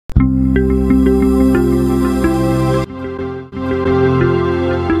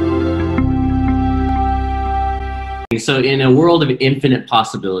So in a world of infinite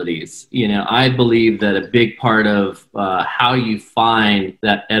possibilities, you know, I believe that a big part of how you find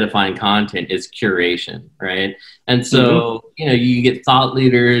that edifying content is curation, right? And so, you know, you get thought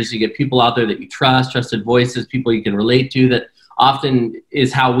leaders, you get people out there that you trust, trusted voices, people you can relate to. That often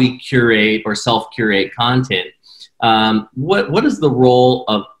is how we curate or self-curate content. What is the role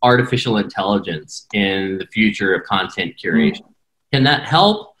of artificial intelligence in the future of content curation? Can that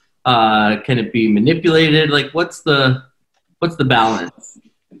help? Can it be manipulated? Like, what's the balance?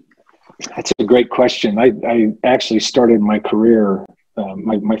 That's a great question. I actually started my career,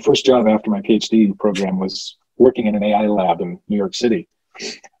 my first job after my PhD program was working in an AI lab in New York City.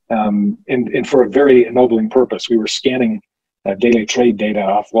 And for a very ennobling purpose. We were scanning daily trade data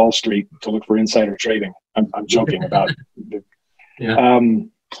off Wall Street to look for insider trading. I'm joking about it. Yeah.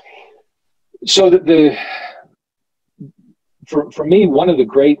 So for me, one of the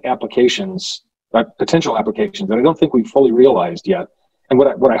great applications, potential applications that I don't think we've fully realized yet, and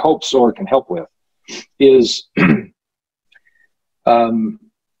what I hope Soar can help with, is I'll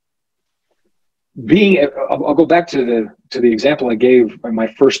go back to the example I gave in my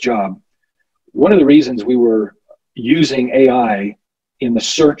first job. One of the reasons we were using AI in the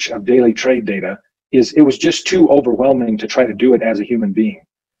search of daily trade data is it was just too overwhelming to try to do it as a human being.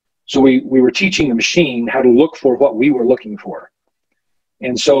 So we were teaching the machine how to look for what we were looking for.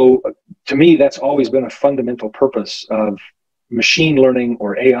 And so to me, that's always been a fundamental purpose of machine learning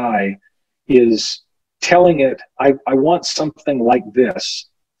or AI, is telling it, I want something like this,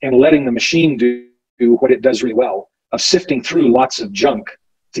 and letting the machine do what it does really well, of sifting through lots of junk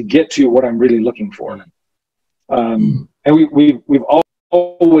to get to what I'm really looking for. And we've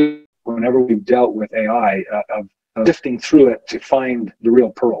always, whenever we've dealt with AI, of sifting through it to find the real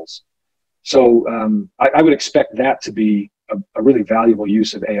pearls. So I would expect that to be a really valuable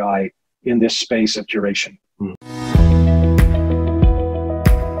use of AI in this space of curation.